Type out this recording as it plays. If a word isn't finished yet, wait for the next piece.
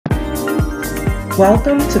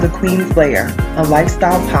Welcome to The Queen's Lair, a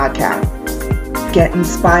lifestyle podcast. Get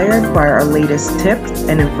inspired by our latest tips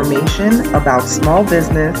and information about small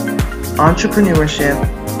business, entrepreneurship,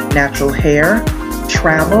 natural hair,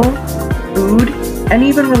 travel, food, and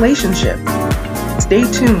even relationships. Stay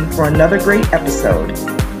tuned for another great episode.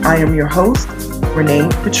 I am your host, Renee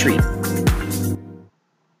Patrice.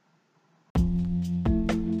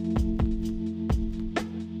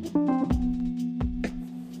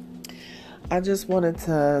 I just wanted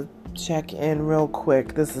to check in real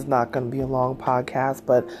quick. This is not going to be a long podcast,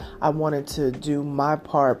 but I wanted to do my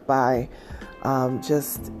part by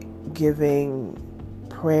just giving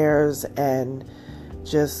prayers and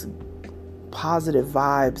just positive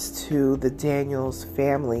vibes to the Daniels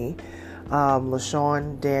family.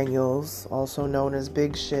 LaShawn Daniels, also known as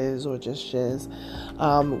Big Shiz or just Shiz,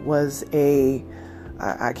 was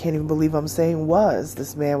I can't even believe I'm saying was.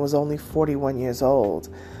 This man was only 41 years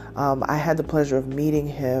old. I had the pleasure of meeting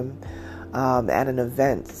him at an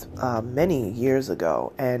event many years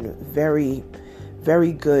ago, and very,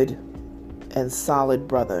 very good and solid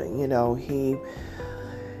brother. You know, he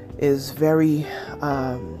is very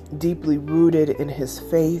deeply rooted in his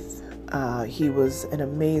faith. He was an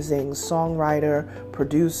amazing songwriter,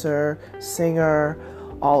 producer, singer,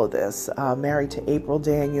 all of this. Married to April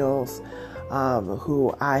Daniels,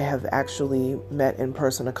 who I have actually met in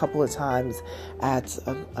person a couple of times at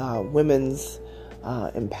women's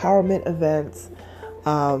empowerment events.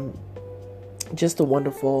 Just a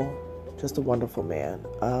wonderful man.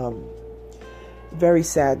 Very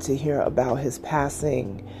sad to hear about his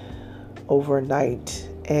passing overnight,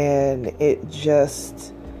 and it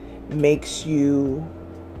just makes you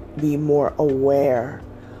be more aware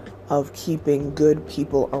of keeping good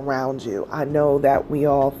people around you. I know that we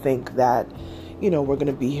all think that, we're going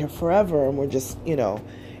to be here forever, and we're just,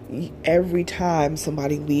 every time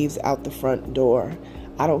somebody leaves out the front door,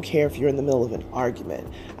 I don't care if you're in the middle of an argument.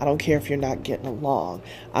 I don't care if you're not getting along.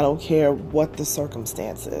 I don't care what the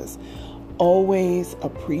circumstance is. Always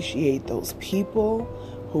appreciate those people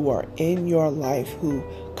who are in your life, who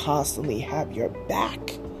constantly have your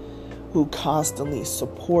back, who constantly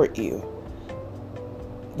support you.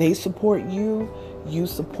 They support you, you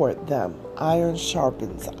support them. Iron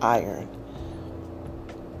sharpens iron.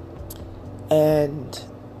 And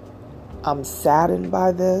I'm saddened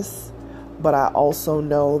by this, but I also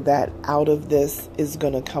know that out of this is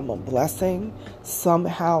going to come a blessing.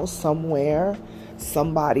 Somehow, somewhere,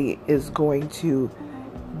 somebody is going to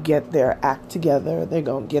get their act together. They're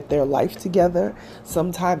going to get their life together.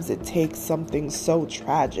 Sometimes it takes something so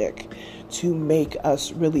tragic to make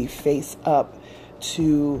us really face up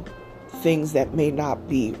to things that may not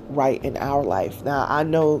be right in our life. Now, I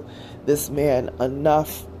know this man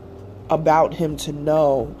enough about him to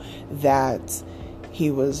know that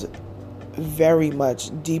he was very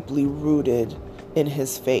much deeply rooted in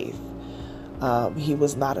his faith. He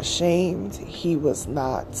was not ashamed. He was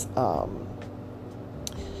not,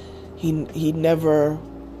 he never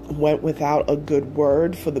went without a good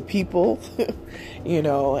word for the people,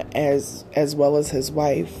 as well as his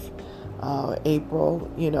wife,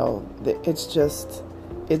 April. It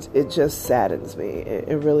just saddens me.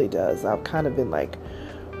 It really does. I've kind of been like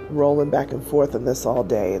rolling back and forth on this all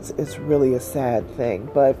day. It's really a sad thing,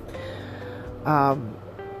 but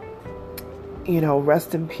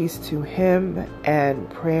rest in peace to him, and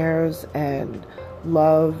prayers and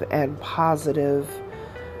love and positive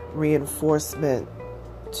reinforcement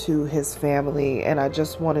to his family. And I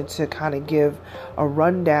just wanted to kind of give a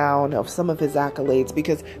rundown of some of his accolades,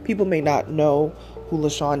 because people may not know who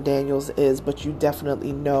LaShawn Daniels is, but you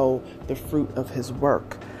definitely know the fruit of his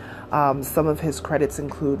work. Some of his credits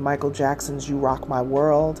include Michael Jackson's You Rock My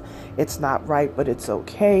World, It's Not Right But It's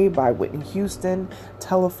Okay by Whitney Houston,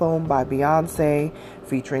 Telephone by Beyonce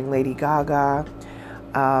featuring Lady Gaga,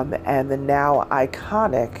 and the now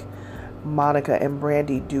iconic Monica and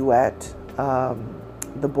Brandy duet,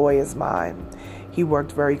 The Boy Is Mine. He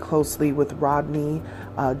worked very closely with Rodney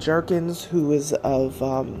Jerkins, who is of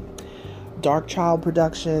Dark Child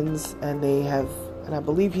Productions, and I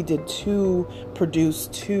believe he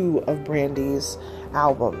produced two of Brandy's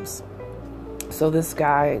albums. So this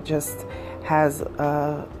guy just has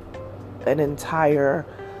an entire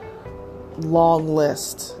long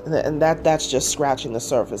list, and that's just scratching the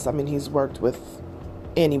surface. I mean, he's worked with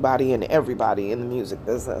anybody and everybody in the music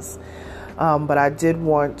business. But I did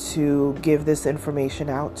want to give this information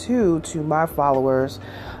out to my followers.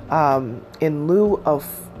 In lieu of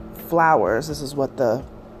flowers, this is what the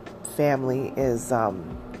family is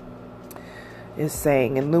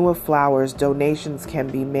saying. In lieu of flowers, donations can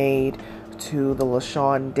be made to the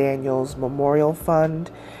LaShawn Daniels Memorial Fund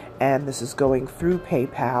and this is going through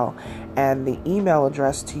PayPal. And the email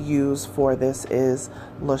address to use for this is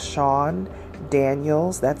LaShawn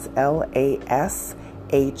Daniels. That's LaShawn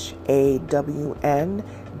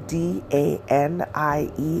DANIELS,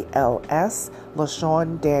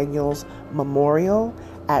 LaShawn Daniels Memorial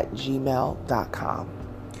 @gmail.com.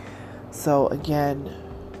 So again,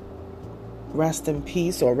 rest in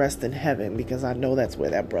peace, or rest in heaven, because I know that's where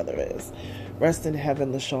that brother is. Rest in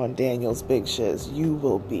heaven, LaShawn Daniels, Big Shiz. You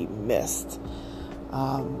will be missed.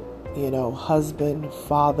 Husband,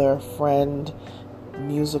 father, friend,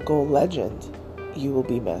 musical legend. You will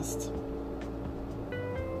be missed.